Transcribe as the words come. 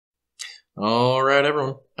All right,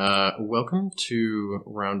 everyone. Welcome to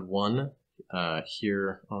round one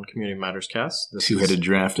here on Community Matters Cast. Two-headed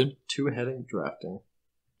drafted. Two-headed drafting.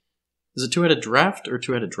 Is it two-headed draft or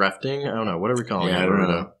two-headed drafting? I don't know. What are we calling it? I don't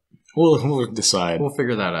know. We'll decide. We'll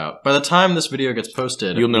figure that out. By the time this video gets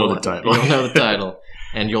posted, you'll know the title. You'll know the title,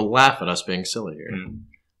 and you'll laugh at us being silly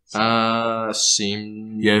here.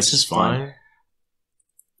 Seems yeah, this is fine.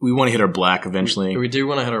 We want to hit our black eventually. We do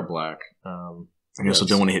want to hit our black. We also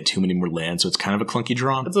don't want to hit too many more lands, so it's kind of a clunky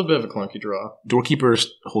draw. It's a bit of a clunky draw. Doorkeeper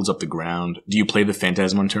holds up the ground. Do you play the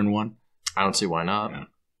Phantasm on turn one? I don't see why not. Yeah.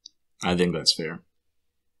 I think that's fair.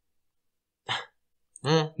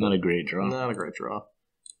 Not a great draw. Not a great draw.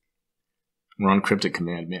 We're on Cryptic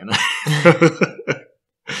Command, man.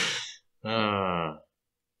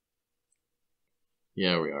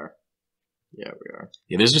 Yeah, we are.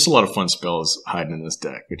 Yeah, there's just a lot of fun spells hiding in this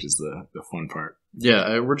deck, which is the fun part.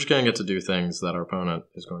 Yeah, we're just going to get to do things that our opponent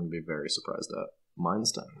is going to be very surprised at.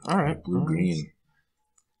 Mine's done. All right, blue-green.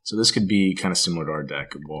 So this could be kind of similar to our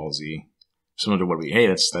deck of Ballsy. Similar to what we... Hey,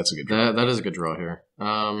 that's a good draw. That is a good draw here.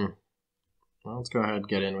 Well, let's go ahead and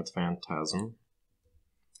get in with Phantasm.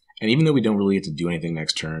 And even though we don't really get to do anything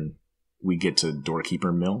next turn, we get to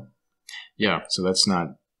Doorkeeper Mill. Yeah. So that's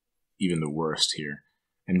not even the worst here.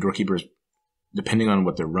 And Doorkeepers, depending on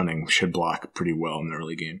what they're running, should block pretty well in the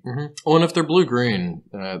early game. Mm-hmm. Oh, and if they're blue-green,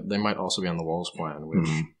 they might also be on the Walls plan, which...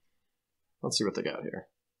 Let's see what they got here.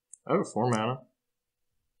 Oh, 4 mana.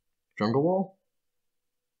 Jungle Wall?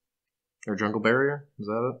 Or Jungle Barrier? Is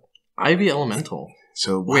that it? Ivy Elemental.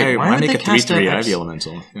 So why make a 3/3 Ivy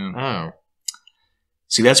Elemental? Yeah. Oh.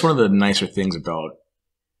 See, that's one of the nicer things about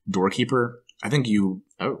Doorkeeper. I think you...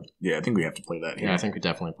 Oh. Yeah, I think we have to play that here. Yeah, I think we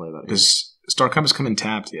definitely play that. Because Star Compass come in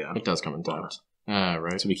tapped, yeah. It does come in tapped.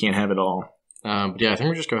 Right. So we can't have it all. But yeah, I think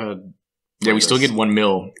we just go ahead. Yeah, we still get 1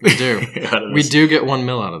 mil. We do. We do get 1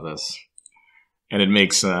 mil out of this. And it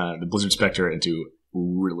makes the Blizzard Spectre into a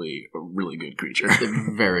really good creature.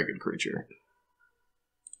 A very good creature.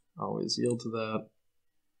 Always yield to that.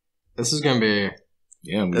 This is going to be...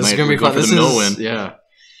 Yeah, this is going to be fun. This is win. Yeah.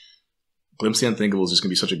 Glimpse the Unthinkable is just going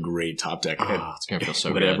to be such a great top deck at it's going to feel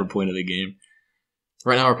so whatever good. point of the game.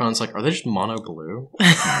 Right now, our opponent's like, are they just mono blue?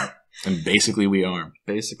 And basically, we are.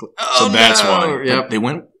 Basically. So that's why. Yep. They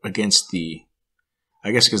went against the...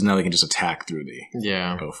 I guess because now they can just attack through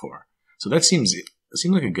the 04. So that seems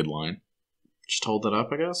like a good line. Just hold it up,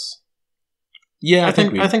 I guess? Yeah, I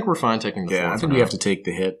think we're fine taking the 4. Yeah, I think we have to take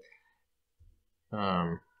the hit.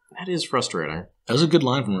 That is frustrating. That was a good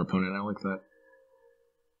line from our opponent. I like that.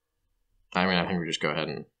 I mean, I think we just go ahead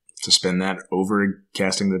and... Suspend that over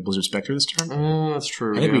casting the Blizzard Spectre this turn? That's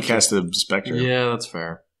true. I think we cast the Spectre. Yeah, that's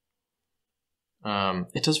fair.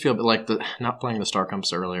 It does feel a bit like not playing the Star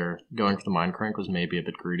Compass earlier, going for the Mind Crank was maybe a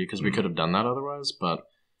bit greedy, because we could have done that otherwise, but...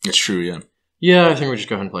 It's true, yeah. Yeah, I think we just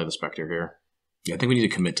go ahead and play the Spectre here. Yeah, I think we need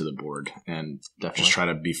to commit to the board and definitely just try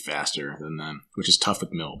to be faster than them, which is tough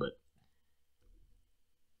with Mill, but...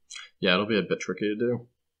 Yeah, it'll be a bit tricky to do.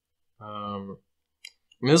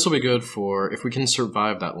 I mean, this will be good for if we can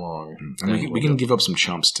survive that long. I mean, we can give up some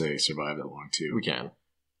chumps to survive that long, too. We can.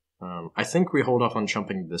 I think we hold off on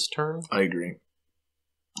chumping this turn. I agree.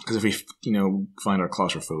 Because if we, find our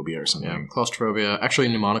claustrophobia or something. Yeah, claustrophobia. Actually,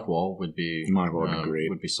 Mnemonic Wall would be... Mnemonic Wall would be great.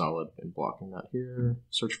 Would be solid in blocking that here.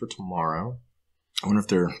 Search for Tomorrow. I wonder if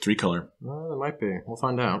they're 3-color. They might be. We'll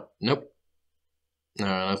find out. Nope.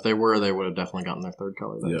 No, if they were, they would have definitely gotten their 3rd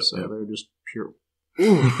color. Yep, so they're just pure...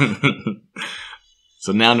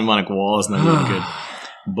 So now Mnemonic Wall is not really good.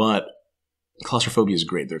 But claustrophobia is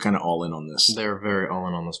great. They're kind of all in on this. They're very all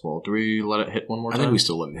in on this wall. Do we let it hit one more time? I think we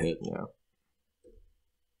still let it hit. Yeah.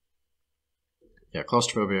 Yeah,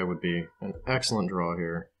 claustrophobia would be an excellent draw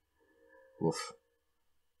here. Woof.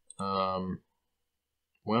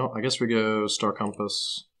 Well, I guess we go Star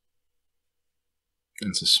Compass.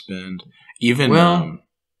 And suspend. Even...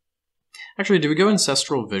 actually, do we go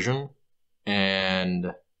Ancestral Vision and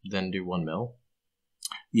then do 1 mil?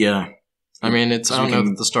 Yeah. I mean, I don't know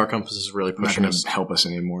that the Star Compass is really pushing us. Not going to help us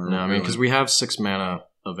anymore. No, I mean, because we have 6 mana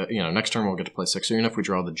of it. Next turn we'll get to play 6. So even if we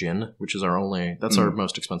draw the Djinn, which is our only... That's our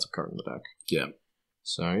most expensive card in the deck. Yeah.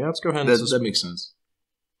 So, yeah, let's go ahead and... That makes sense.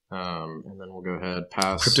 And then we'll go ahead,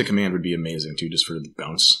 pass... Cryptic Command would be amazing, too, just for the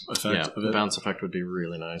bounce effect of it. The bounce effect would be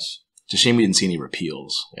really nice. It's a shame we didn't see any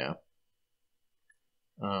repeals. Yeah.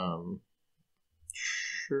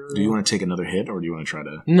 Sure. Do you want to take another hit, or do you want to try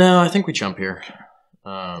to... No, I think we jump here.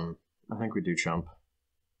 I think we do jump.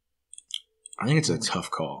 I think it's a tough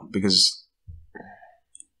call, because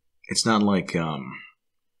it's not like... I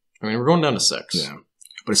mean, we're going down to 6. Yeah.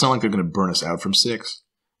 But it's not like they're going to burn us out from 6.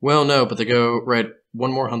 Well, no, but they go, right,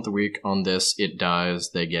 one more hunt the week on this, it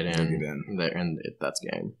dies, they get in. That's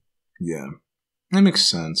game. Yeah. That makes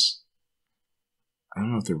sense. I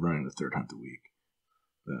don't know if they're running the third hunt the week.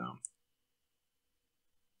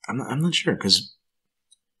 I'm not sure, because...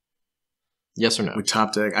 Yes or no? With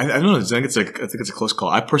top deck, I don't know. I think it's a close call.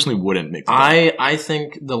 I personally wouldn't make. I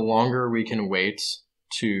think the longer we can wait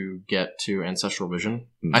to get to Ancestral Vision,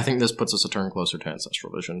 I think this puts us a turn closer to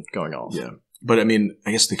Ancestral Vision going off. Yeah, but I mean,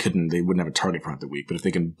 I guess they wouldn't have a target for hunt the week. But if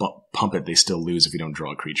they can pump it, they still lose if you don't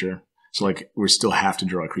draw a creature. So like, we still have to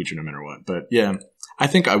draw a creature no matter what. But yeah, I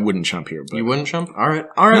think I wouldn't chump here. But. You wouldn't chump? All right.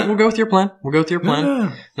 We'll go with your plan.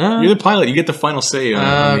 No. You're the pilot. You get the final say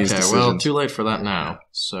on these decisions. Well, too late for that now.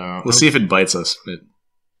 So we'll see if it bites us. But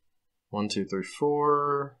 1, 2, 3,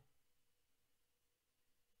 4.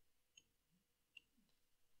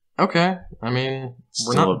 Okay. I mean,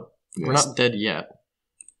 we're not dead yet.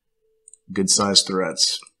 Good sized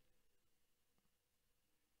threats.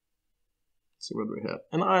 Let's see what we hit.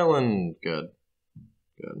 An island. Good.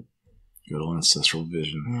 Good old Ancestral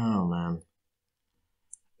Vision. Oh, man.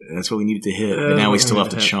 That's what we needed to hit. But now we still have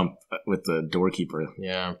to chump with the Doorkeeper.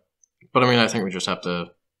 Yeah. But I mean, I think we just have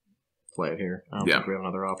to play it here. I don't think we have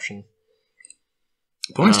another option.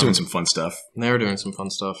 Opponent's doing some fun stuff. They're doing some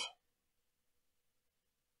fun stuff.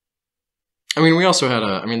 I mean, we also had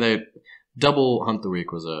they double Hunt the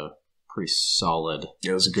Week was a pretty solid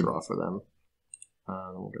it was a good draw for them.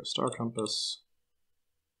 Then we'll go Star Compass.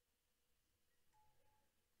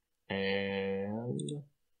 And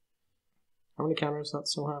how many counters that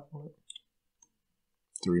still have on it?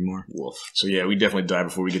 3 more. Wolf. So yeah, we definitely die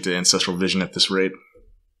before we get to Ancestral Vision at this rate.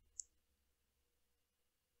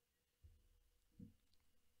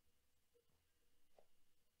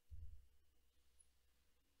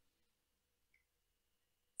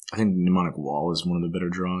 I think Mnemonic Wall is one of the better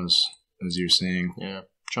draws, as you're saying. Yeah.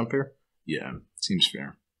 Jump here? Yeah, seems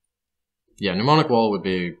fair. Yeah, Mnemonic Wall would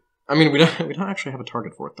be... I mean, we don't actually have a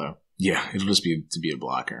target for it, though. Yeah, it'll just be to be a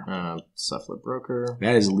blocker. Cephalid Broker.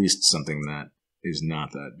 That is at least something that is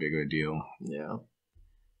not that big of a deal. Yeah.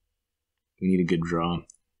 We need a good draw.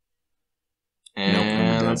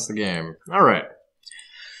 And that's the game. All right.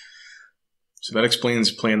 So that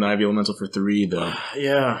explains playing the Ivy Elemental for 3, though.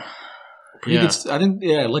 Yeah. Pretty good. I think,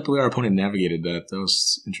 I like the way our opponent navigated that. That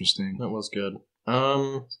was interesting. That was good.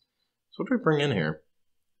 So what do we bring in here?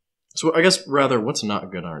 So I guess, rather, what's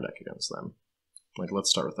not good in our deck against them? Like, let's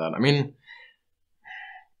start with that. I mean,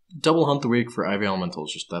 double Hunt the Week for Ivy Elemental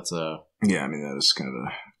is that's a... Yeah, I mean, that was kind of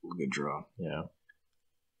a good draw. Yeah.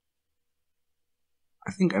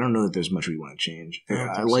 I don't know that there's much we want to change.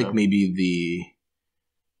 I like maybe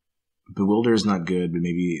the... Bewilder is not good, but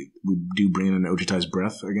maybe we do bring in an Ojutai's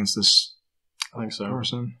Breath against this I think so.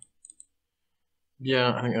 person.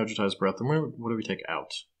 Yeah, I think Ojutai's Breath. And what do we take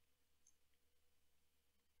out?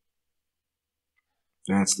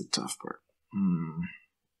 That's the tough part.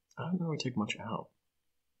 I don't know we take much out.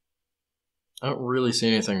 I don't really see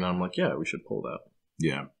anything that I'm like, yeah, we should pull that.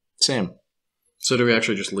 Yeah, same. So do we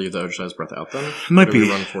actually just leave the Ojutai's Breath out then? Might be. We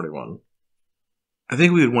run 41? I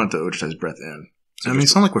think we would want the Ojutai's Breath in. So I mean,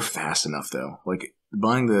 it's not like we're fast enough, though. Like,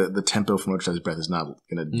 buying the tempo from Ojutai's Breath is not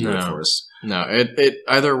going to do it for us. No, it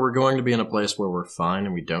either we're going to be in a place where we're fine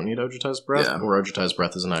and we don't need Ojutai's Breath, or Ojutai's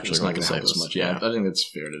Breath isn't actually going to save us much. Yeah, I think it's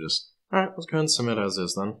fair to just... All right, let's go ahead and submit as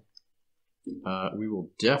is then. We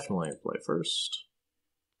will definitely play first.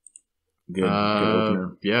 Good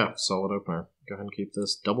opener. Yeah, solid opener. Go ahead and keep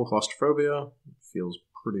this. Double Claustrophobia. Feels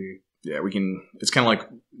pretty... Yeah, we can... It's kind of like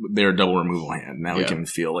their double removal hand. Now we can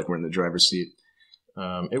feel like we're in the driver's seat.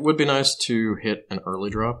 It would be nice to hit an early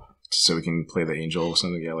drop. So we can play the Angel or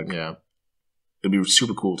something. Yeah. It'd be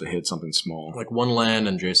super cool to hit something small. Like 1 land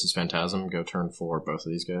and Jace's Phantasm. Go turn 4, both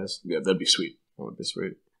of these guys. Yeah, that'd be sweet. That would be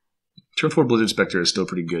sweet. Turn 4 Blizzard Spectre is still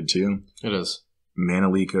pretty good, too. It is. Mana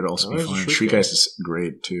Leak could also be fun. Shriekgeist is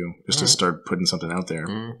great, too. Just to start putting something out there.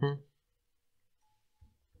 Mm-hmm.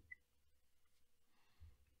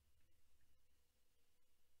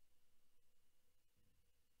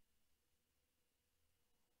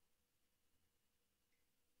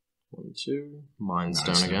 One, 2. Mind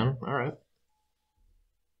Stone again. All right.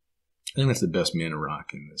 I think that's the best mana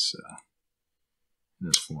rock in this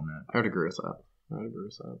format. I would agree with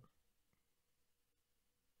that.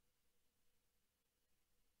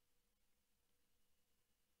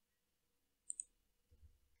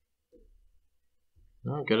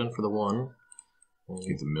 No, get in for the 1.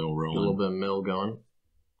 Get the mill rolling. Get a little bit of mill going.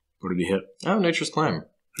 What did he hit? Oh, Nature's Claim.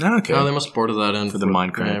 Oh, okay. Oh, they must have boarded that in for the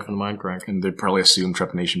Mind Crank. Yeah, for the Mind Crank. And they probably assume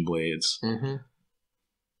Trepanation Blades. Mm-hmm.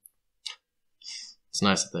 It's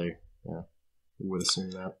nice that they would assume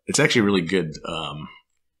that. It's actually really good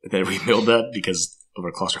that we milled that because of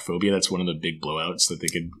our claustrophobia. That's one of the big blowouts that they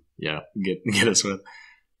could get us with.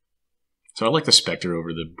 So I like the Spectre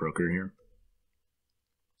over the Broker here.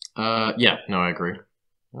 Yeah, no, I agree.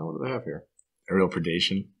 Now, what do they have here? Aerial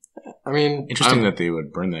Predation. I mean, interesting that they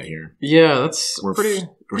would burn that here. Yeah, that's pretty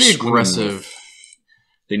aggressive.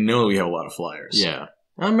 They know we have a lot of flyers. Yeah.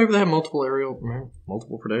 Maybe they have multiple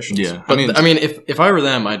predations. Yeah. But I mean, if I were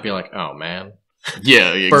them, I'd be like, oh man.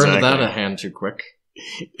 Yeah, exactly. Burned that a hand too quick.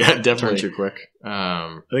 Yeah, definitely. Turn too quick.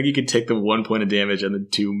 I think you could take the 1 point of damage and the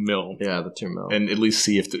 2 mil. Yeah, the 2 mil. And at least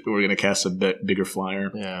see if we're going to cast a bigger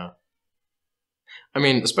flyer. Yeah. I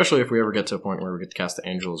mean, especially if we ever get to a point where we get to cast the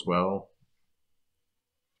Angel as well.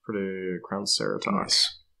 Pretty Crown Ceratox.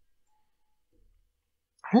 Nice.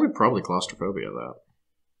 I think we'd probably Claustrophobia that.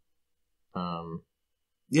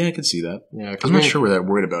 Yeah, I could see that. Yeah, I'm not sure we're that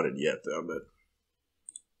worried about it yet, though. But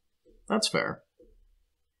that's fair.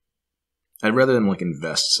 I'd rather them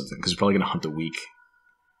invest something because they're probably going to hunt the weak.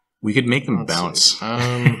 We could make them bounce.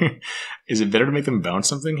 Is it better to make them bounce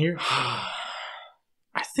something here?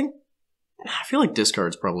 I feel like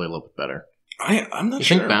discard's probably a little bit better. I'm not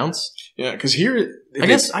sure. You think bounce? Yeah, because here... I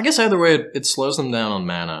guess either way, it slows them down on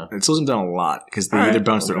mana. It slows them down a lot, because they either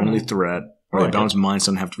bounce their only threat, or they bounce Mind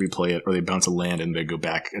Stone and have to replay it, or they bounce a land and they go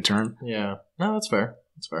back a turn. Yeah. No, that's fair.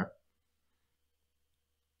 That's fair.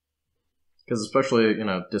 Because especially,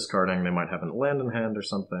 discarding, they might have a land in hand or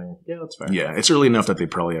something. Yeah, that's fair. Yeah, it's early enough that they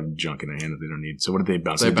probably have junk in their hand that they don't need. So what did they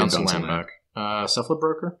bounce? They bounce a land back. Cephalid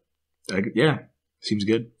Broker? Yeah, seems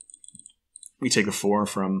good. We take a 4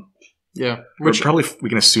 from... Yeah. We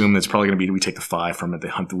can assume it's probably going to be we take the 5 from it. They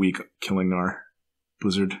hunt the weak, killing our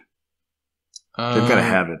Blizzard. They've got to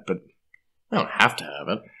have it, but... They don't have to have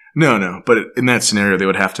it. No. But in that scenario, they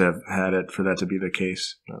would have to have had it for that to be the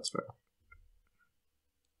case. That's fair.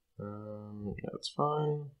 Yeah, that's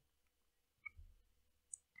fine.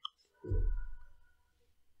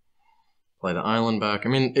 Play the island back. I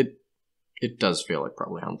mean, it does feel like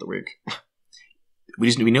probably hunt the weak.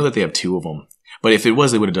 We know that they have 2 of them. But if it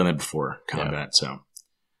was, they would have done it before combat, yeah. So.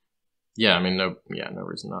 Yeah, I mean, no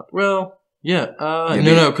reason not. Well, yeah.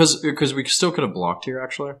 No, because we still could have blocked here,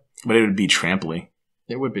 actually. But it would be tramply.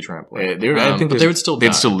 It would be tramply. I think but they would still die.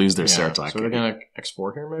 They'd still lose their Ceratox. So they're going to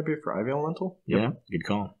X4 here, maybe, for Ivy Elemental? Yeah, good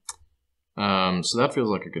call. So that feels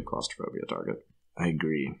like a good Claustrophobia target. I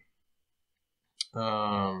agree.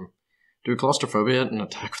 Do we Claustrophobia it and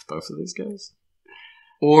attack with both of these guys?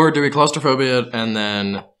 Or do we Claustrophobia it and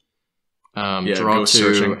then... draw 2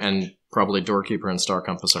 searching. And probably Doorkeeper and Star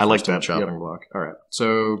Compass. I like that chopping block. All right,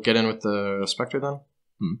 so get in with the Spectre then.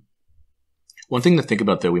 One thing to think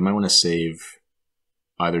about though, we might want to save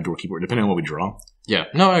either Doorkeeper, depending on what we draw. Yeah,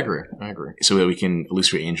 no, I agree. So that we can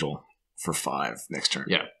Illusory Angel for 5 next turn.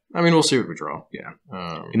 Yeah, I mean we'll see what we draw. Yeah.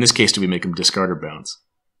 In this case, do we make them discard or bounce?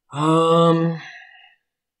 I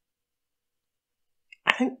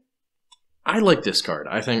think I like discard.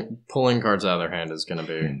 I think pulling cards out of their hand is going to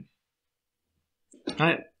be. All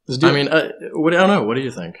right, let's do it. I mean, I don't know. What do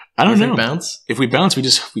you think? I don't know. Think bounce? If we bounce,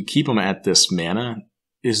 we keep them at this mana.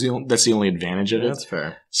 That's the only advantage of it. That's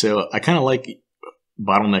fair. So I kind of like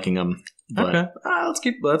bottlenecking them. But okay,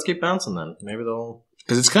 let's keep bouncing then. Maybe they'll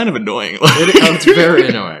because it's kind of annoying. It's very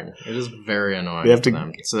annoying. It is very annoying. They have to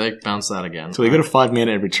them. So they bounce that again. So they go to 5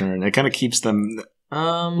 mana every turn. It kind of keeps them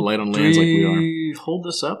light on lands like we are. Hold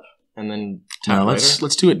this up and then tap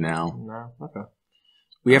let's do it now. No, okay.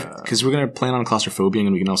 We have because we're going to plan on Claustrophobia,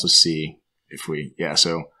 and we can also see if we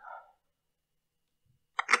So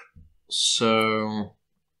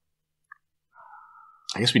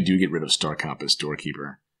I guess we do get rid of Star Compass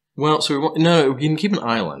Doorkeeper. Well, so we can keep an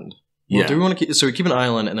island. Well, do we want to keep? So we keep an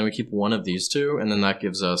island, and then we keep one of these 2, and then that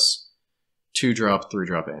gives us 2-drop,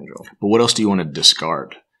 3-drop Angel. But what else do you want to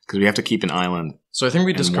discard? Because we have to keep an island. So I think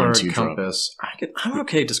we discard Compass. I'm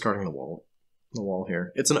okay discarding the wall. The wall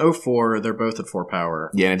here. It's an 0/4. They're both at 4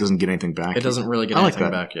 power. Yeah, and it doesn't get anything back. It doesn't really get anything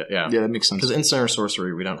back yet. Yeah, that makes sense. Because instant or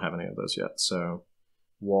sorcery, we don't have any of those yet. So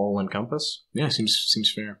wall and Compass. Yeah,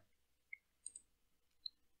 seems fair.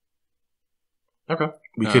 Okay.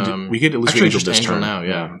 We could actually just Angel now.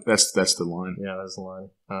 Yeah, that's the line. Yeah, that's the line.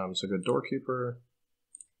 So good Doorkeeper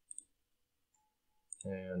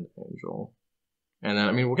and Angel, and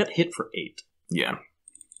then we'll get hit for 8. Yeah,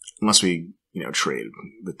 unless we trade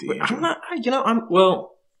with the Angel. I'm not.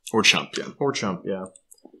 Or chump. Yeah. Or chump. Yeah.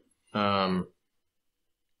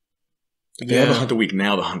 They have a Hunt the Week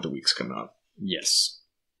now. The Hunt the Week's coming up. Yes.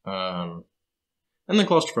 And then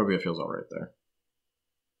Claustrophobia feels all right there.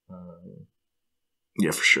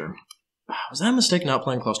 Yeah, for sure. Was that a mistake not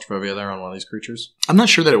playing Claustrophobia there on one of these creatures? I'm not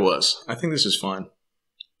sure that it was. I think this is fine.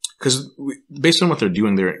 Because based on what they're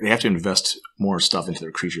doing, they have to invest more stuff into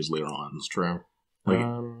their creatures later on. It's true. Like,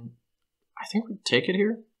 I think we take it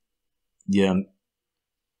here. Yeah.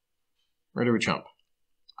 Or do we chump?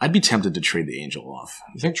 I'd be tempted to trade the Angel off.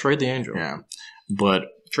 You think trade the Angel? Yeah. But...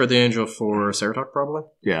 Trade the Angel for Ceratok, probably?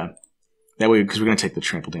 Yeah. That way, because we're going to take the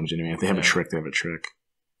trample damage anyway. If they have a trick, they have a trick.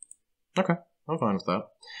 Okay. I'm fine with that.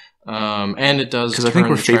 And it does turn I think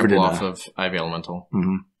we're the favored off of Ivy Elemental.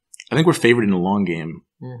 Mm-hmm. I think we're favored in the long game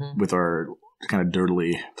with our kind of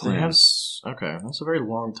dirtily plans. Okay. That's a very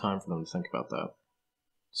long time for them to think about that.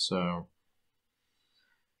 So...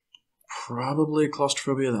 Probably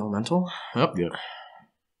Claustrophobia the Elemental. Yep.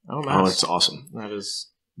 Oh, that's awesome. That is...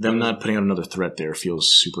 Them not putting out another threat there feels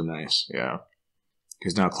super nice. Yeah.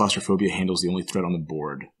 Because now Claustrophobia handles the only threat on the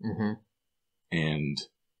board. Mm-hmm. And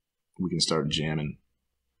we can start jamming.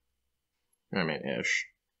 I mean, ish.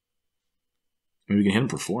 Maybe we can hit him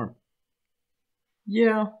for 4.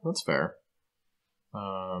 Yeah, that's fair.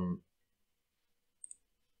 Let's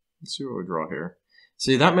see what we draw here.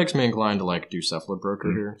 See, that makes me inclined to like do Cephalid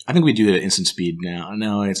Broker here. I think we do it at instant speed now.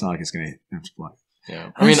 No, it's not like it's going to block.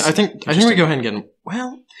 Yeah. I mean, I think we go ahead and get him.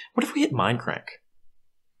 Well, what if we hit Mind Crank?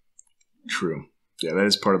 True. Yeah, that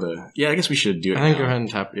is part of the... Yeah, I guess we should do it I think now go ahead and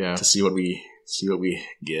tap, yeah. To see what we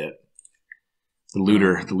get. The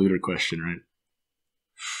looter question, right?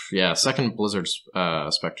 Yeah, second Blizzard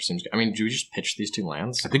Spectre seems good. I mean, do we just pitch these 2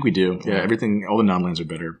 lands? I think we do. Yeah, everything, all the non-lands are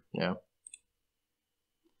better. Yeah.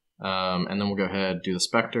 And then we'll go ahead, do the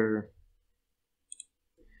Spectre.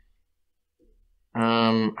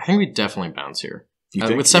 I think we definitely bounce here.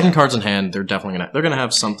 With 7 cards in hand, they're definitely gonna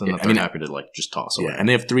have something that they're happy to like just toss away. Yeah, and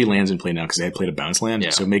they have 3 lands in play now because they had played a bounce land.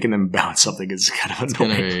 So making them bounce something is kind of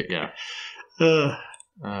annoying.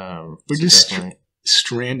 We're just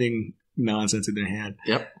stranding nonsense in their hand.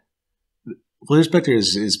 Yep. Blizzard Spectre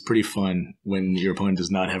is pretty fun when your opponent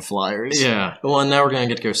does not have flyers. Yeah. Well, and now we're going to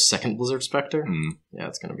get to go second Blizzard Spectre. Yeah,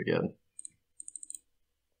 it's going to be good.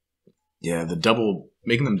 Yeah,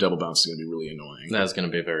 making them double bounce is going to be really annoying. That's going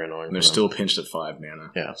to be very annoying. And they're still pinched at 5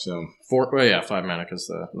 mana. Yeah. So 5 mana because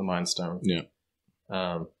the Mind Stone. Yeah.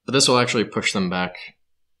 But this will actually push them back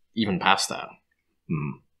even past that.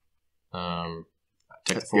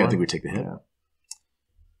 Take the 4. Yeah, I think we take the hit.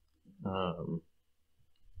 Yeah.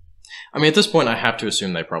 I mean, at this point, I have to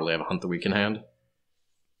assume they probably have a Hunt the Weak in hand.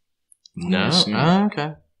 No?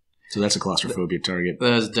 Okay. So that's a Claustrophobia target.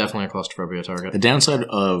 That is definitely a Claustrophobia target. The downside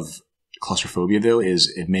of Claustrophobia, though,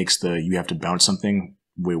 is it makes you have to bounce something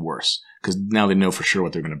way worse. Because now they know for sure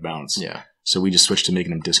what they're going to bounce. Yeah. So we just switch to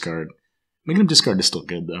making them discard. Making them discard is still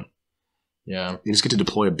good, though. Yeah. You just get to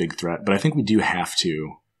deploy a big threat. But I think we do have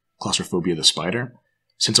to Claustrophobia the Spider,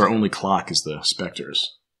 since our only clock is the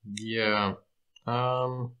Spectres. Yeah.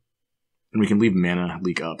 And we can leave mana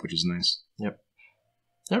leak up, which is nice. Yep.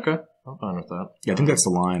 Okay. I'm fine with that. Yeah, I think that's the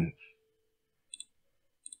line.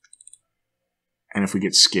 And if we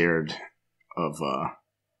get scared of the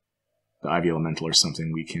Ivy Elemental or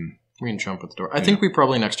something, we can chump with the door. I think we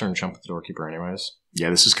probably next turn chump with the Doorkeeper anyways. Yeah,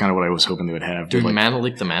 this is kind of what I was hoping they would have. Do we mana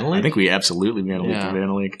leak the mana leak? I think we absolutely mana leak the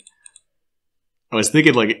mana leak. I was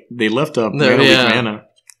thinking like they left up mana leak mana.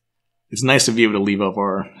 It's nice to be able to leave up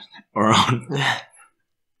our own.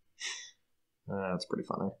 That's pretty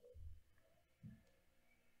funny.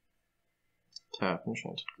 Tap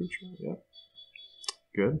enchanted creature. Yep.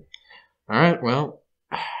 Good. All right. Well,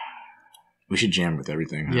 we should jam with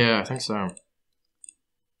everything. Huh? Yeah, I think so.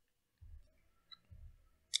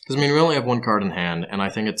 Because I mean, we only have 1 card in hand, and I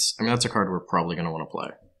think that's a card we're probably going to want to play.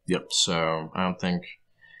 Yep. So I don't think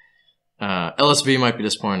LSV might be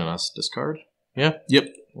disappointing us. Discard. Yeah. Yep.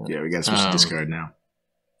 Yeah, we got to switch to discard now.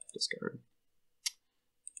 Discard.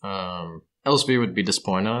 LSV would be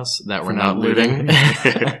disappointing us that we're not looting.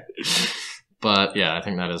 But yeah, I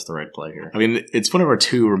think that is the right play here. I mean, it's one of our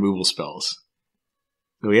 2 removal spells.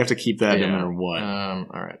 So we have to keep that no matter what. All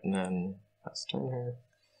right, and then pass turn here.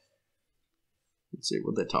 Let's see,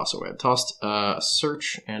 what they toss away? Tossed a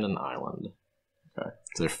Search and an Island. Okay.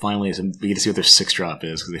 So they're finally, we get to see what their 6-drop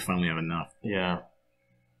is, because they finally have enough. Yeah.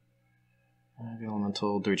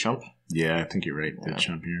 Elemental, do we chump? Yeah, I think you're right. They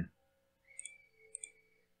chump here.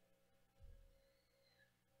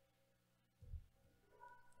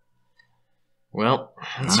 Well,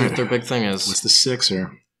 let's see what their big thing is. What's the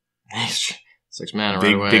 6-er? 6 mana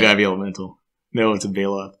right away. Big Ivy Elemental. No, it's a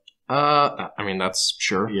Bailout. I mean, that's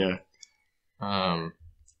sure. Yeah.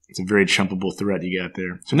 It's a very chumpable threat you got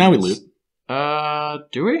there. So now we loot.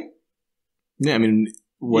 Do we? Yeah, I mean,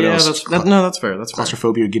 what else? That's fair. That's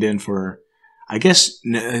Claustrophobia would get in for, I guess,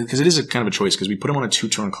 because it is a kind of a choice, because we put them on a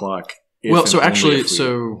 2-turn clock. Well, so actually,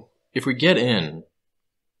 if we get in,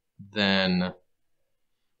 then...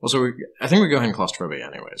 Well, so I think we go ahead and Claustrophobia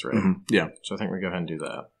anyways, right? Mm-hmm. Yeah. So I think we go ahead and do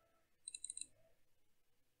that.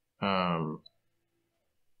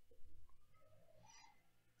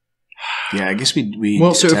 Yeah, I guess we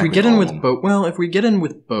well, so if attack we get all in of with them. both, well, if we get in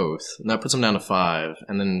with both, that puts them down to 5,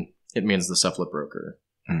 and then it means the Cephalid Broker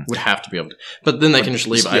would have to be able to. But then they can just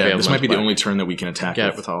leave. Yeah, this might be the only turn that we can attack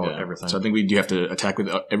with everything. So I think we do have to attack with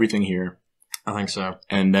everything here. I think so.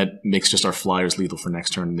 And that makes just our flyers lethal for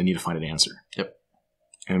next turn, and they need to find an answer. Yep.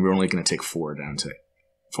 And we're only going to take 4 down to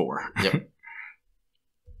 4. Yep.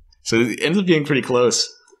 So it ends up being pretty close.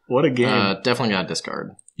 What a game. Definitely got to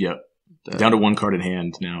discard. Yep. Down to 1 card in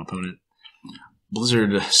hand now, opponent.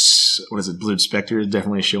 Blizzard, what is it? Blizzard Spectre is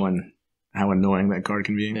definitely showing how annoying that card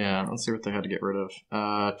can be. Yeah, let's see what they had to get rid of.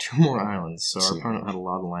 2 more islands, so our opponent had a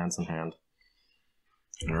lot of lands in hand.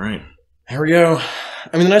 All right. Here we go.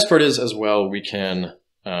 I mean, the nice part is, as well, we can,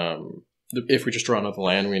 if we just draw another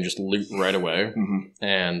land, we can just loot right away,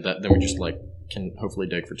 and then we just, can hopefully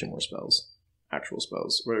dig for 2 more spells. Actual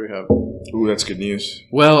spells. What do we have? Ooh, that's good news.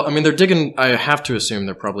 Well, I mean, they're digging, I have to assume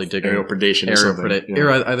they're probably digging... Aerial Predation or something.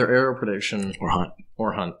 Either Aerial Predation...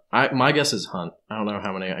 Or Hunt. My guess is Hunt. I don't know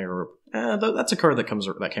how many Aerial... that's a card that came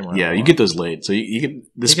around. Yeah, you get those late. So you can...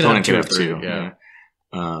 This opponent can have 2. Yeah.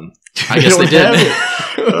 I guess they did.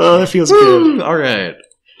 Oh, that feels good. All right.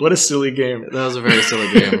 What a silly game. That was a very silly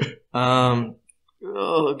game.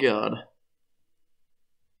 Oh, God.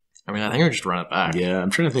 I mean, I think we just run it back. Yeah,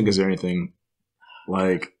 I'm trying to think, is there anything...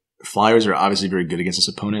 Flyers are obviously very good against this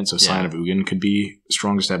opponent, so Sign of Ugin could be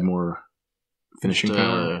strong, just to have more finishing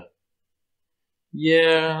power.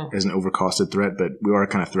 Yeah. As an overcosted threat, but we are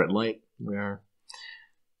kind of threat light. We are.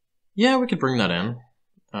 Yeah, we could bring that in.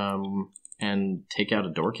 And take out a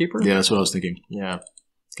Doorkeeper? Yeah, that's what I was thinking. Yeah.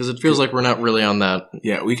 Because it feels like we're not really on that.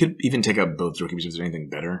 Yeah, we could even take out both Doorkeepers if there's anything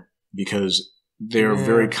better, because they're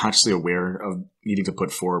very consciously aware of needing to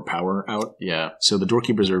put 4 power out. Yeah. So the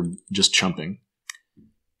Doorkeepers are just chumping.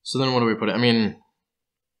 So then what do we put? I mean,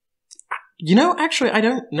 actually, I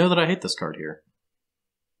don't know that I hate this card here.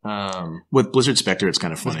 With Blizzard Spectre, it's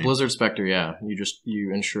kind of funny. With Blizzard Spectre, yeah.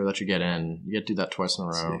 You ensure that you get in. You get to do that twice in a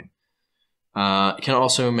row. It can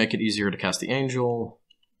also make it easier to cast the Angel.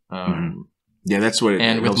 Yeah, that's what it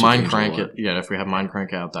and with Mind Crank, if we have Mind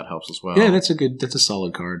Crank out, that helps as well. Yeah, that's a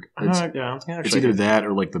solid card. It's either that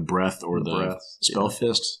or the Breath or the Spell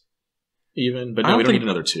Fist. Even, but no, we don't need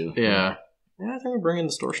another 2. Yeah. Yeah, I think we bring in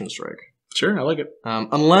Distortion Strike. Sure, I like it.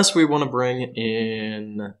 Unless we want to bring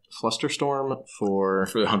in Flusterstorm for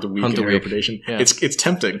the Hunt of Week and Aerial Predation. Yeah. It's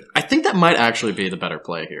tempting. I think that might actually be the better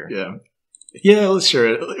play here. Yeah. Yeah, let's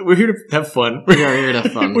share it. We're here to have fun. We are here to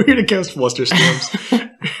have fun. We're here to cast Flusterstorms.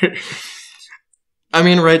 I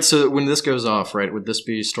mean, right, so when this goes off, right, would this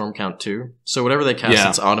be Storm Count 2? So whatever they cast,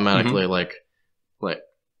 it's automatically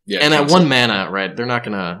and at 1 mana, right, they're not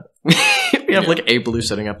gonna... We have a blue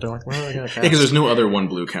sitting up there, well, they're gonna cast. Because there's no other 1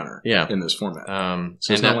 blue counter in this format.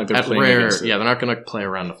 So it's not like they're playing against it. Yeah, they're not gonna play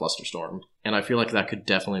around the Flusterstorm. And I feel like that could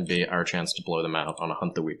definitely be our chance to blow them out on a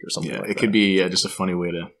Hunt the Week or something like that. It could be just a funny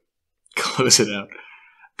way to close it out.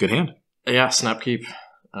 Good hand. Yeah, Snapkeep.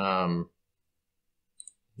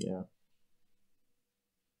 Yeah.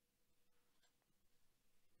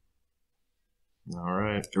 All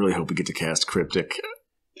right. I really hope we get to cast Cryptic.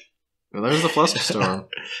 Well, there's the Flusterstorm.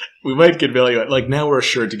 We might get value out. Now we're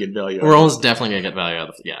assured to get value out. We're almost definitely going to get value out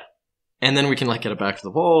of it. Yeah. And then we can get it back to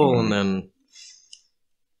the wall, and then...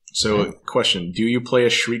 So, question. Do you play a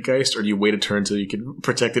Shriekgeist, or do you wait a turn until you can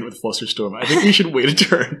protect it with Flusterstorm? I think you should wait a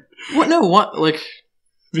turn. What? No, what?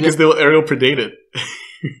 Because they'll Aerial Predate it.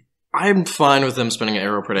 I'm fine with them spending an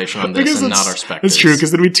Aerial Predation on this and not our Spectres. That's true,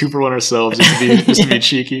 because then we 2-for-1 ourselves just to be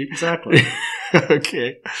cheeky. Exactly.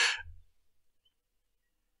 Okay.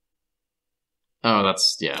 Oh,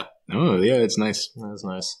 that's, yeah. Oh, yeah, it's nice. That is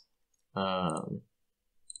nice. All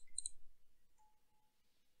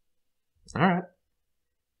right.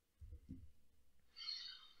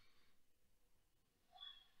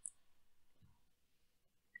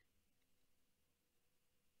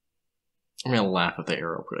 I'm going to laugh at the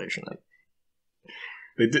Aerial Predation.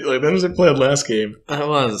 They did, that was their plan last game. It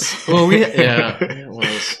was. Well, it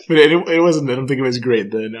was. But it wasn't. I don't think it was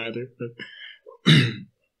great then either.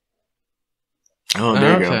 Oh,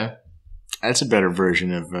 there you go. That's a better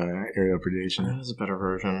version of Aerial Predation. That is a better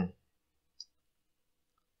version.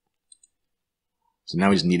 So now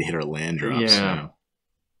we just need to hit our land drops. Yeah.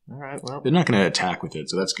 All right, well. They're not going to attack with it,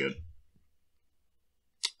 so that's good.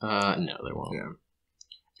 No, they won't. Yeah.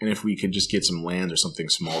 And if we could just get some lands or something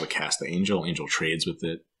small to cast the Angel trades with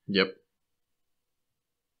it. Yep.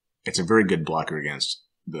 It's a very good blocker against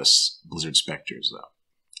the Blizzard Spectres,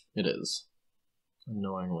 though. It is.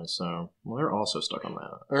 Annoyingly so. Well, they're also stuck on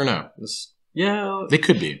mana. Or no. Yeah. They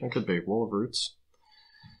could be. They could be. Wall of Roots.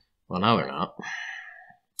 Well, now they're not.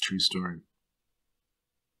 True story.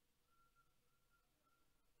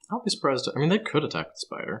 I'll be surprised. I mean, they could attack the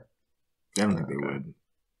spider. I don't think they would.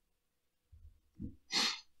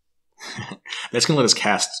 That's going to let us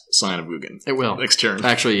cast Sign of Ugin. It will. Next turn.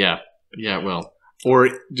 Actually, yeah. Yeah, it will. Or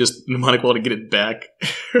just Mnemonic Wall to get it back.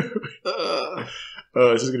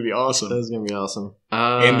 Oh, this is going to be awesome. This is going to be awesome.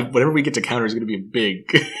 And whatever we get to counter is going to be big.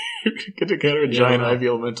 Get to counter a giant Ivy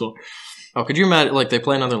Elemental. Oh, could you imagine, like, they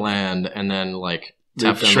play another land and then, like,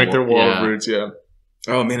 tap shrink their wall of roots, yeah.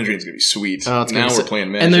 Oh, Mana Drain's going to be sweet. Oh, now we're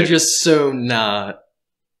playing Magic. And they're just so not...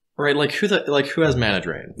 Right, like, who has Mana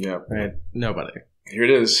Drain? Yeah. Right? Nobody. Here it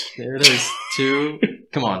is. There it is. 2.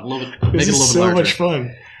 Come on, a little bit, make it a little bit larger. This is so much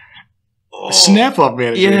fun. Oh. Snap off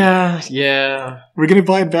Mana Drain. Yeah. We're going to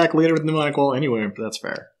buy it back later with Mnemonic Wall anyway. That's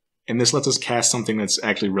fair. And this lets us cast something that's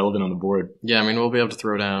actually relevant on the board. Yeah, I mean, we'll be able to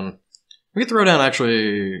throw down... We could throw down,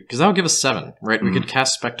 actually... Because that would give us 7, right? Mm-hmm. We could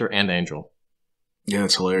cast Spectre and Angel. Yeah,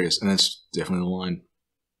 that's hilarious. And that's definitely the line.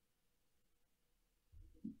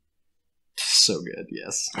 So good,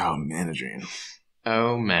 yes. Oh, Mana Drain.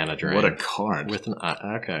 Oh, Mana Drain. What a card. With an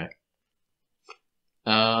okay.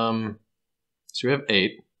 So we have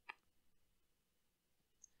 8.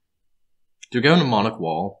 Do we go Mnemonic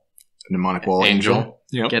Wall? Mnemonic Wall, Angel.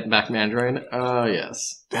 Yep. Get back Mana Drain. Oh,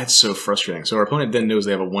 yes. That's so frustrating. So our opponent then knows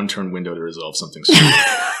they have a 1-turn window to resolve something.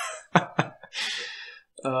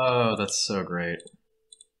 Oh, that's so great.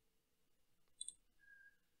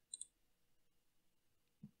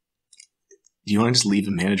 Do you want to just leave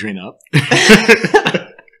the Mana Drain up?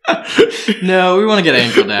 No, we want to get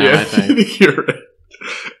Angel down, yeah, I think. You're right.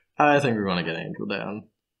 I think we want to get Angel down.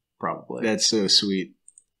 Probably. That's so sweet.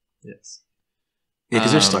 Yes. Yeah,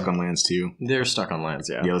 because they're stuck on lands too. They're stuck on lands,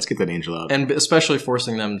 yeah. Yeah, let's get that Angel out. And especially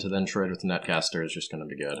forcing them to then trade with the Netcaster is just going to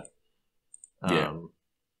be good.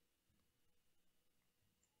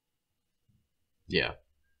 Yeah.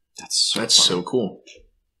 That's so cool.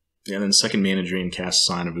 Yeah, and then second Mana Drain cast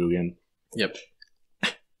Sign of Ugin. Yep.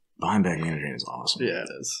 Buying back Mana Drain is awesome. Yeah, it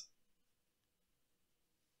is.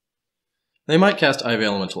 They might cast Ivy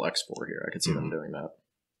Elemental X4 here. I could see them doing that.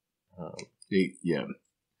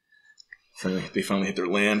 They finally hit their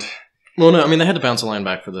land. Well, no, I mean they had to bounce a land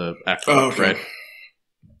back for the X4, right?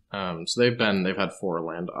 So they've had 4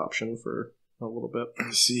 land option for a little bit.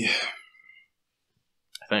 Let's see.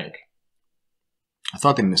 I think. I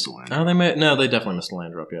thought they missed a land. Oh, they definitely missed a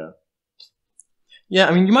land drop. Yeah. Yeah,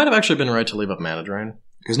 I mean you might have actually been right to leave up Mana Drain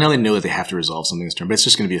because now they know that they have to resolve something this turn, but it's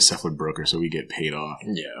just going to be a Cephalid Broker, so we get paid off.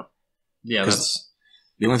 Yeah. Yeah, that's...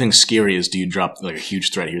 The only thing scary is do you drop like a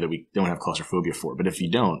huge threat here that we don't have Claustrophobia for, but if you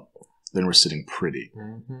don't, then we're sitting pretty.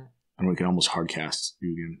 Mm-hmm. And we can almost hardcast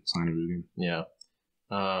Ugin, Sign of Ugin. Yeah.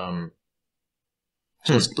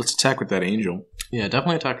 So let's attack with that Angel. Yeah,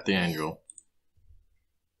 definitely attack with the Angel.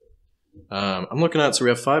 I'm looking at, so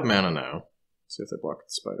we have 5 mana now. Let's see if they block with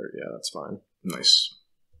the Spider. Yeah, that's fine. Nice.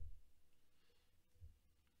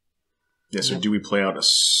 Yeah, so do we play out a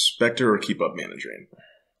Spectre or keep up Mana Drain?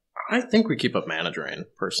 I think we keep up Mana Drain,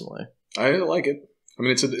 personally. I like it. I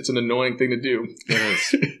mean, it's an annoying thing to do. It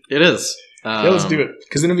is. It is. Yeah, let's do it.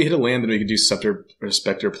 Because then if we hit a land, then we can do Scepter or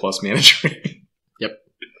Spectre plus Mana Drain. Yep.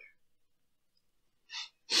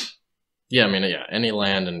 Yeah, I mean, yeah, any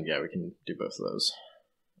land, and yeah, we can do both of those.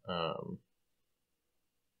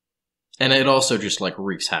 And it also just like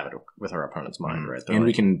wreaks havoc with our opponent's mind, right? And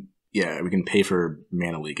we can pay for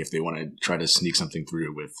Mana Leak if they want to try to sneak something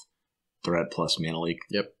through with threat plus Mana Leak.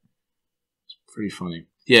 Yep. It's pretty funny.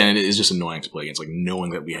 Yeah, and it is just annoying to play against, like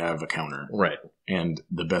knowing that we have a counter. Right. And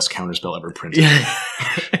the best counterspell ever printed.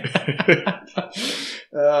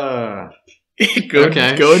 Go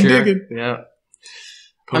and dig it. Yeah.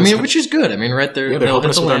 I mean, which is good. I mean, right there. Yeah, they're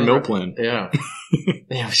helping us with our mill plan. Yeah.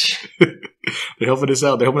 Yeah. They're helping us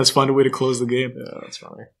out. They're helping us find a way to close the game. Yeah, that's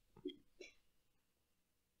funny.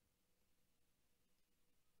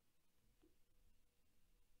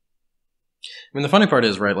 I mean, the funny part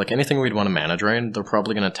is, right, like anything we'd want to Mana Drain, they're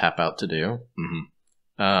probably going to tap out to do.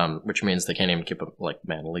 Mm-hmm. Which means they can't even keep a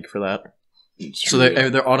Mana Leak for that. So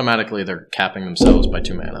they're automatically, they're capping themselves by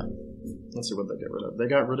 2 mana. Let's see what they get rid of. They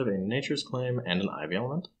got rid of a Nature's Claim and an Ivy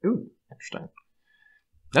Element. Ooh, interesting.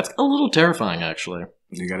 That's a little terrifying, actually.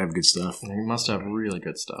 You gotta have good stuff. You must have really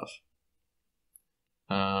good stuff.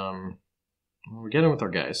 We get in with our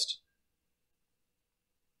Geist.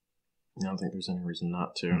 I don't think there's any reason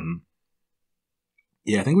not to. Mm-hmm.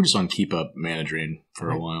 Yeah, I think we're just on keep up Mana Drain for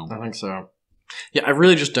a while. I think so. Yeah, I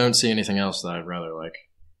really just don't see anything else that I'd rather like.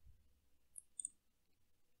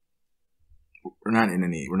 We're not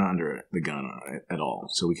under the gun at all,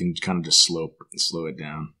 so we can kind of just slow it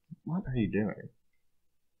down. What are you doing?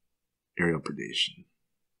 Aerial Predation.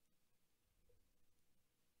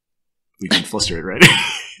 we can fluster it, right?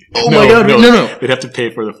 Oh my god, no. They'd have to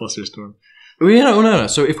pay for the fluster storm. No.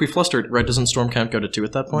 So if we fluster it, right, doesn't storm count go to 2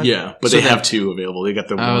 at that point? Yeah, but so they have 2 available. They got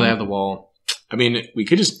the wall. They have the wall. I mean, we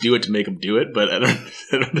could just do it to make them do it, but I don't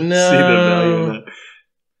see the value in that.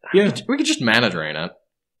 Yeah. We could just mana drain it.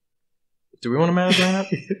 Do we want to mana drain it?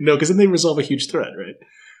 No, because then they resolve a huge threat, right?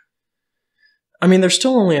 I mean, they're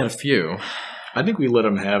still only at a few. I think we let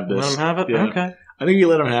them have this. Let them have it? Yeah. Okay. I think we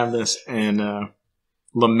let them have this and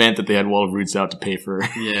lament that they had Wall of Roots out to pay for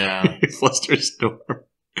Fluster Storm.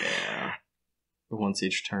 Yeah. Once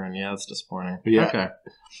each turn. Yeah, that's disappointing. Yeah. Okay.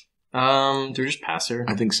 Do we just pass here?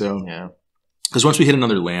 I think so. Yeah. Because once we hit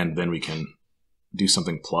another land, then we can do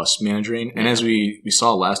something plus mana drain. And as we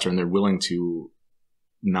saw last turn, they're willing to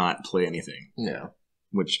not play anything. Yeah.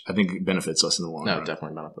 Which I think benefits us in the long run. No, it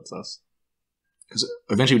definitely benefits us. Because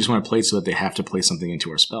eventually we just want to play it so that they have to play something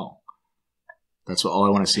into our spell. That's what all I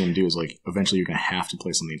want to see them do is like, eventually you're going to have to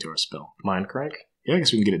play something into our spell. Mind Crank? Yeah, I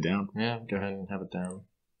guess we can get it down. Yeah, go ahead and have it down.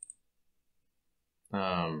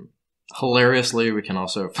 Hilariously, we can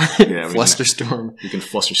also Fluster Storm. We can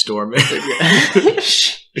Fluster Storm.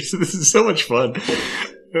 This is so much fun.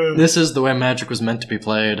 This is the way Magic was meant to be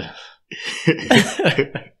played.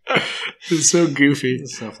 It's so goofy.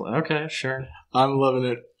 It's so okay, sure. I'm loving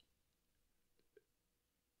it.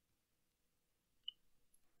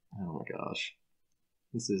 Oh my gosh.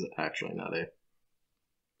 This is actually nutty.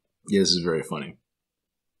 Yeah, this is very funny.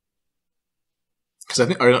 Because I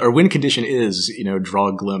think our win condition is, draw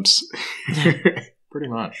a glimpse. Pretty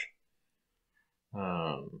much.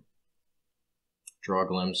 Draw a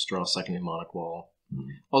glimpse, draw a second mnemonic wall.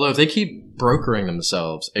 Although if they keep brokering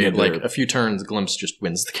themselves, a few turns, glimpse just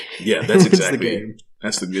wins the game. Yeah, that's exactly the game.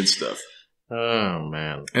 That's the good stuff. Oh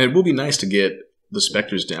man. And it will be nice to get the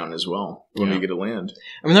specters down as well when we get a land.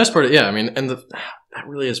 I mean, that's part of that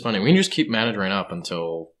really is funny. We can just keep mana drain up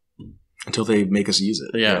until they make us use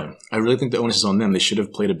it. Yeah. I really think the onus is on them. They should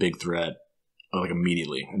have played a big threat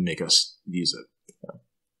immediately and make us use it. Yeah.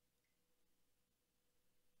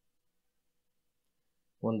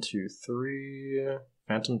 1, 2, 3.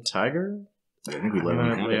 Phantom Tiger? I think we let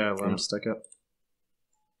them have it. Yeah, let them stick it.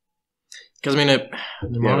 Because, I mean, it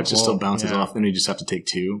just still bounces off. Then you just have to take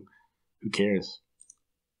 2. Who cares?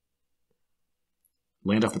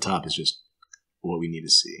 Land off the top is just what we need to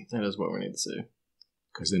see. That is what we need to see.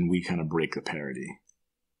 Because then we kind of break the parity.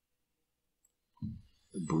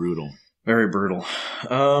 Brutal. Very brutal.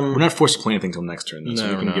 We're not forced to play anything until next turn, though, so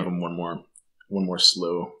we can give them one more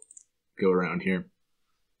slow go around here.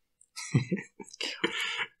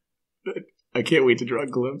 I can't wait to draw a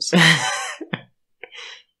glimpse.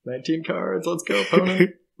 19 cards. Let's go,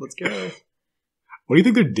 opponent. Let's go. What do you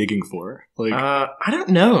think they're digging for? I don't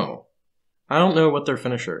know. I don't know what their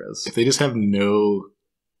finisher is. If they just have no...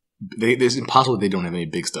 it's impossible that they don't have any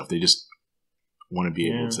big stuff. They just want to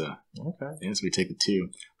be able to... Okay. Yeah, so we take the 2.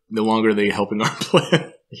 No longer are they helping our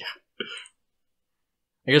plan. Yeah.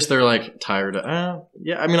 I guess they're, tired.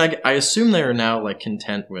 Yeah, I mean, I assume they're now,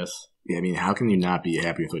 content with... Yeah, I mean, how can you not be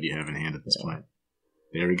happy with what you have in hand at this point?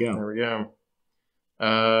 There we go. There we go.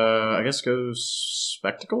 I guess go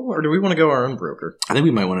Spectacle? Or do we want to go our own broker? I think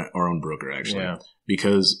we might want our own broker, actually. Yeah.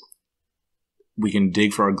 Because we can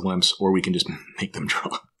dig for our glimpse, or we can just make them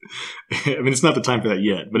draw. I mean, it's not the time for that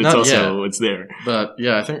yet, but it's there. But,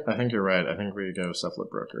 yeah, I think you're right. I think we go Cephalid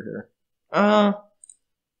Broker here.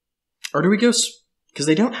 Or do we go... Because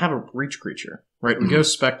they don't have a reach creature, right? We go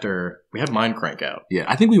Spectre. We have Mind Crank out. Yeah,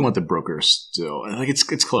 I think we want the broker still.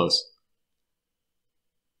 It's close.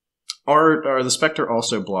 Or the Spectre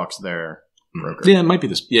also blocks their broker. Yeah, it might be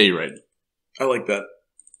this. Yeah, you're right. I like that.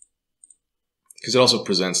 Because it also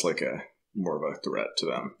presents more of a threat to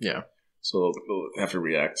them. Yeah. So they'll have to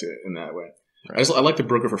react to it in that way. Right. I like the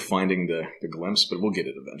broker for finding the glimpse, but we'll get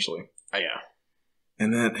it eventually. Yeah.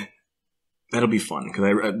 And that'll be fun, because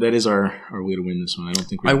that is our way to win this one.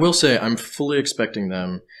 I will say, I'm fully expecting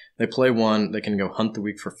them. They play 1, they can go Hunt the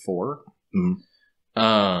Weak for 4.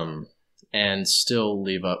 Mm-hmm. And still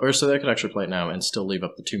leave up... Or so they could actually play it now and still leave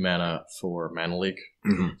up the 2 mana for Mana Leak.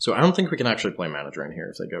 Mm-hmm. So I don't think we can actually play Mana Drain here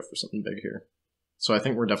if they go for something big here. So I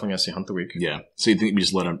think we're definitely going to see Hunt the Weak. Yeah. So you think we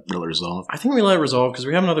just let it resolve? I think we let it resolve because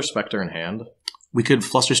we have another Spectre in hand. We could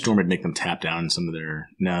Fluster Storm and make them tap down some of their...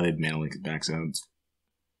 Now they've Mana Leak back zones.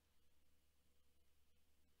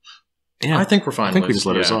 Yeah, I think we're fine. I think we just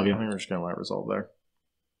let it resolve, yeah. I think we're just going to let it resolve there.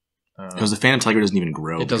 Because the Phantom Tiger doesn't even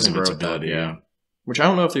grow. It doesn't grow its ability, yeah. Which I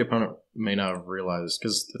don't know if the opponent may not have realized.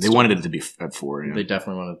 Because they wanted it to be at 4. Yeah. They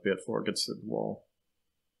definitely wanted it to be at 4. It gets to the wall.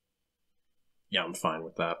 Yeah, I'm fine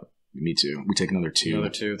with that. Me too. We take another 2. Another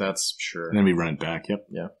 2, that's sure. And then we run it back, yep.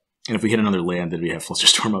 Yeah. And if we hit another land, then we have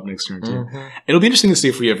Flusterstorm up next turn, too. It'll be interesting to see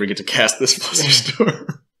if we ever get to cast this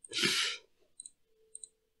Flusterstorm.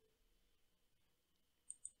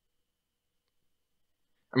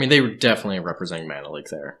 I mean, they were definitely representing Mana Leak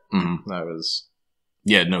there. That was...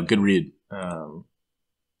 Yeah, no, good read.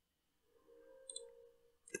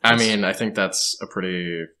 I mean, I think that's a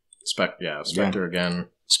pretty... Spectre again.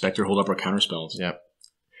 Spectre, hold up our counter spells. Yep.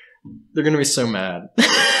 They're going to be so mad.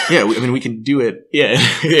 Yeah, I mean, we can do it. Yeah,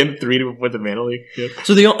 in 3 with the Mana Leak. Yep.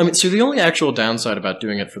 So the only actual downside about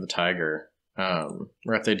doing it for the Tiger, or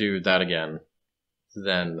if they do that again,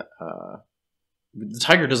 then the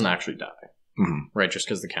Tiger doesn't actually die. Right, just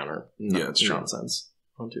because the counter. Yeah, it's nonsense.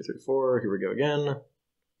 1, 2, 3, 4. Here we go again.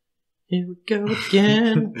 Here we go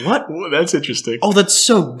again. What? Well, that's interesting. Oh, that's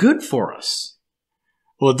so good for us.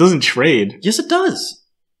 Well, it doesn't trade. Yes, it does.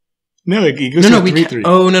 No, it goes to 3/3.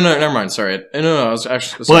 Oh, no, never mind. Sorry. No, I was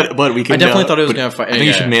actually... But we can... I definitely thought it was going to fight. I think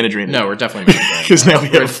you should mana drain it. No, we're definitely mana drain. Because now we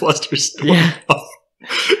have a Flusterstorm. Yeah.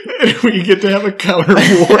 And we get to have a counter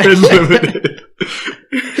war in limited.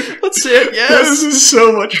 That's it, yes! This is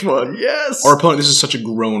so much fun. Yes! Our opponent... This is such a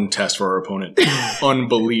grown test for our opponent.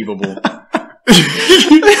 Unbelievable.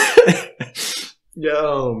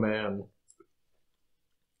 Oh, man.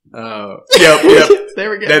 Yep. There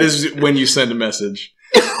we go. That is when you send a message.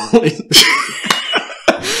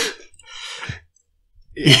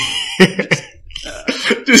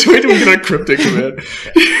 Just wait till we get our Cryptic Command.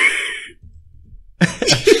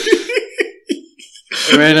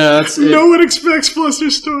 Right now, that's it. No one expects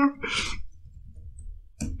Flusterstorm.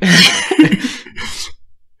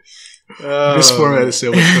 This format is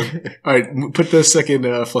so much fun. Alright, put the second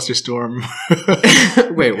Flusterstorm.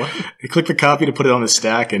 Wait, what? You click the copy to put it on the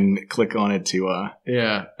stack and click on it to...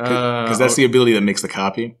 yeah. Because that's the ability that makes the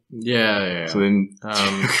copy. Yeah. So then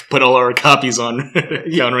put all our copies on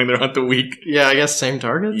countering their Hunt the Week. Yeah, I guess same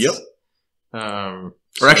targets? Yep.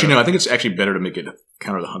 Or actually, no, I think it's actually better to make it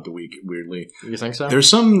counter the Hunt the Week, weirdly. You think so?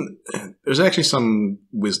 There's actually some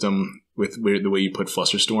wisdom with the way you put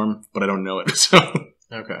Flusterstorm, but I don't know it, so...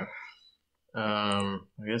 Okay. I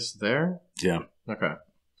guess there? Yeah. Okay.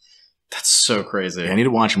 That's so crazy. Yeah, I need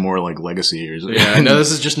to watch more like Legacy or something. Yeah, I know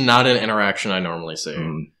this is just not an interaction I normally see.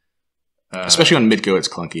 Especially on Midgo, it's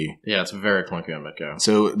clunky. Yeah, it's very clunky on Midgo.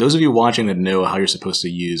 So those of you watching that know how you're supposed to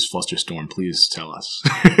use Flusterstorm, please tell us.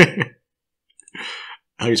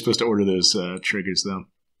 How you're supposed to order those triggers, though,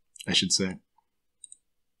 I should say.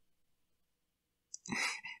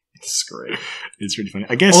 It's great. It's really funny.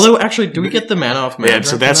 I guess. Although, actually, do we get the mana off mana? Yeah,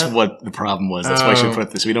 so that's what the problem was. That's why I should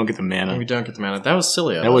put this. We don't get the mana. We don't get the mana. That was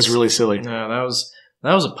silly. That was really silly. No, that was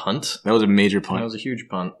a punt. That was a major punt. That was a huge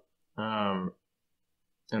punt. And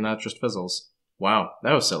that just fizzles. Wow,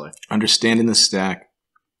 that was silly. Understanding the stack.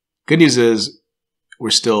 Good news is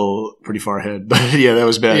we're still pretty far ahead. But yeah, that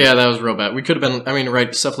was bad. Yeah, that was real bad. We could have been. I mean,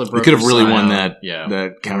 right? Cephalid broke. We could have really won that. Yeah,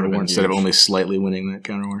 that counter war instead of only slightly winning that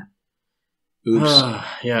counter war. Oops.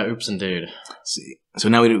 Yeah, oops indeed. Let's see. So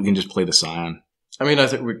now we can just play the Scion. I mean,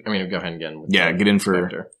 we go ahead again. Yeah, get in for...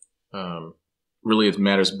 Spectre. Really, it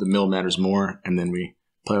matters. The mill matters more, and then we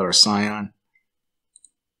play our Scion.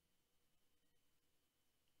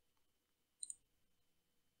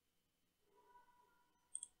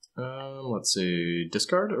 Let's see.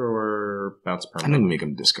 Discard or bounce permanent? I think we make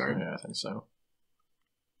him discard. Yeah, I think so.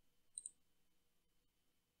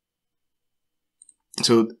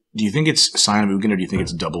 So, do you think it's Scion of Ugin, or do you think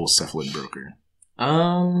it's double Cephalid Broker?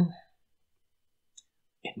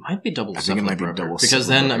 It might be double. I think it might be double. Because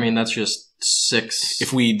then, Broker. I mean, that's just 6.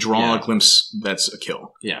 If we draw a glimpse, that's a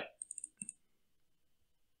kill. Yeah.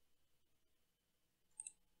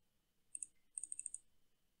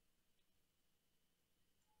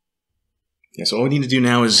 Yeah. So all we need to do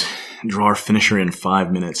now is draw our finisher in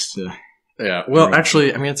 5 minutes. Yeah. Well,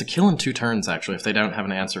 actually, I mean, it's a kill in 2 turns. Actually, if they don't have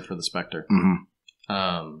an answer for the Spectre.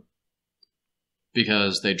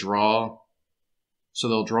 Because they draw, so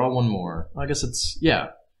they'll draw 1 more. I guess it's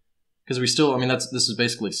because we still. I mean, this is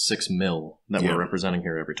basically 6 mil that we're representing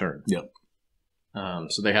here every turn. Yep.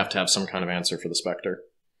 So they have to have some kind of answer for the Spectre,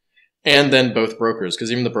 and then both brokers,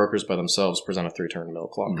 because even the brokers by themselves present a 3-turn mill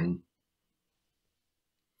clock.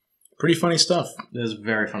 Pretty funny stuff. It is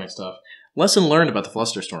very funny stuff. Lesson learned about the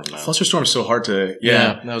Flusterstorm, though. Flusterstorm is so hard to...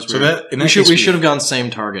 Yeah, that was weird. So we should have gone same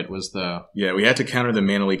target was the... Yeah, we had to counter the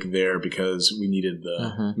mana leak there because we needed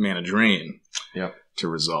the mana drain to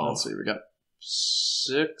resolve. Let's see, we got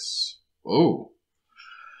 6. Oh.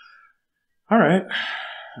 All right.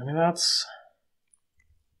 I mean, that's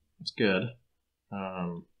good.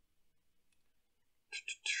 I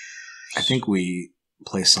think we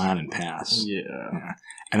play Scion and pass. Yeah.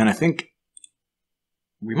 And then I think...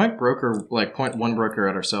 We might broker, like, point one broker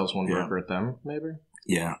at ourselves, one broker at them, maybe?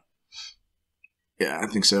 Yeah. Yeah, I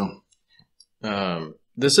think so.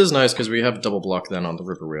 This is nice because we have double block then on the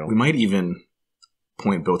river wheel. We might even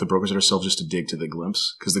point both the brokers at ourselves just to dig to the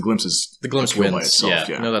glimpse, because the glimpse is the glimpse wins by itself.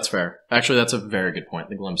 Yeah, no, that's fair. Actually, that's a very good point.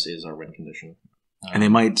 The glimpse is our win condition, and they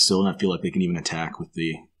might still not feel like they can even attack with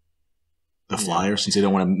the flyer since they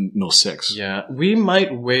don't want to mill 6. Yeah, we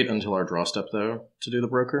might wait until our draw step though to do the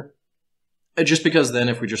broker, just because then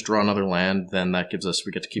if we just draw another land, then that gives us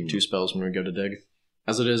we get to keep 2 spells when we go to dig.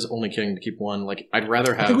 As it is, only king to keep 1. Like I'd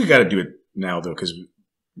rather have. I think we got to do it now though, because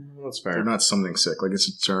that's fair. They're not something sick. Like it's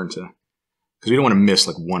a turn to. Because we don't want to miss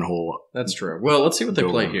like one whole. That's true. Well, let's see what they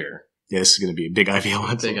play here. Yeah, this is going to be a big Ivy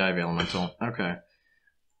Elemental. Big Ivy Elemental. Okay.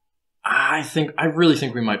 I really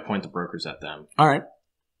think we might point the brokers at them. All right.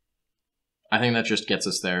 I think that just gets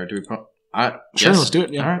us there. Do we point? Sure, let's do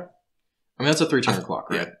it. Yeah. All right. I mean, that's a 3-turn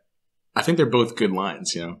clock, right? Yeah. I think they're both good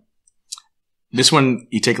lines, you know. This one,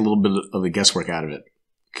 you take a little bit of the guesswork out of it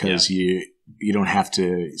because you don't have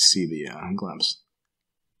to see the glimpse.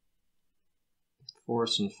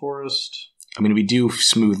 Forest and Forest. I mean, we do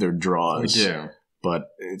smooth their draws. We do. But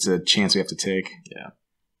it's a chance we have to take. Yeah.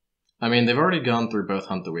 I mean, they've already gone through both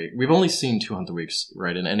Hunt the Week. We've only seen 2 Hunt the Weeks,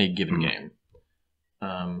 right, in any given game.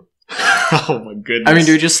 Oh, my goodness. I mean,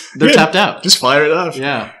 dude, they're tapped out. Just fire it off.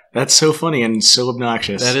 Yeah. That's so funny and so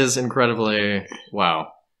obnoxious. That is incredibly...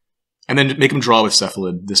 Wow. And then make them draw with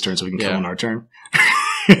Cephalid this turn so we can kill on our turn.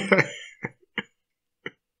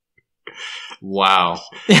 Wow.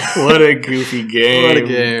 What a goofy game. What a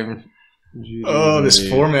game. Jesus, oh, this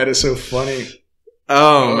format is so funny.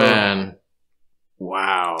 Oh, man.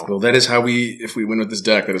 Wow. Well, that is how if we win with this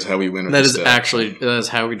deck, that is how we win with this deck. That is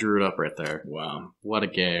how we drew it up right there. Wow. What a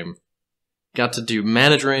game. Got to do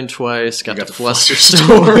Mana Drain twice, got the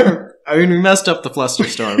Flusterstorm. I mean, we messed up the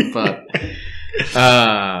Flusterstorm, but...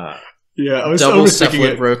 yeah, I was double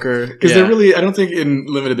Cephalid Broker. Because they're really... I don't think in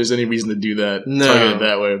Limited there's any reason to do that. No. Target it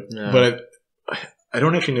that way. No. But I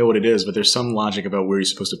don't actually know what it is, but there's some logic about where you're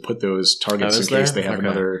supposed to put those targets in case they have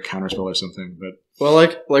another counterspell or something. But well,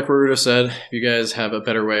 like Rorudo said, if you guys have a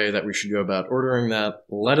better way that we should go about ordering that,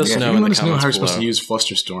 let us know in the comments below. How you're supposed to use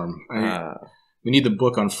Flusterstorm. We need the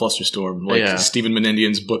book on Flusterstorm, like Stephen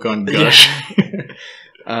Menendian's book on Gush.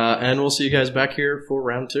 And we'll see you guys back here for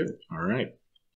round 2. All right.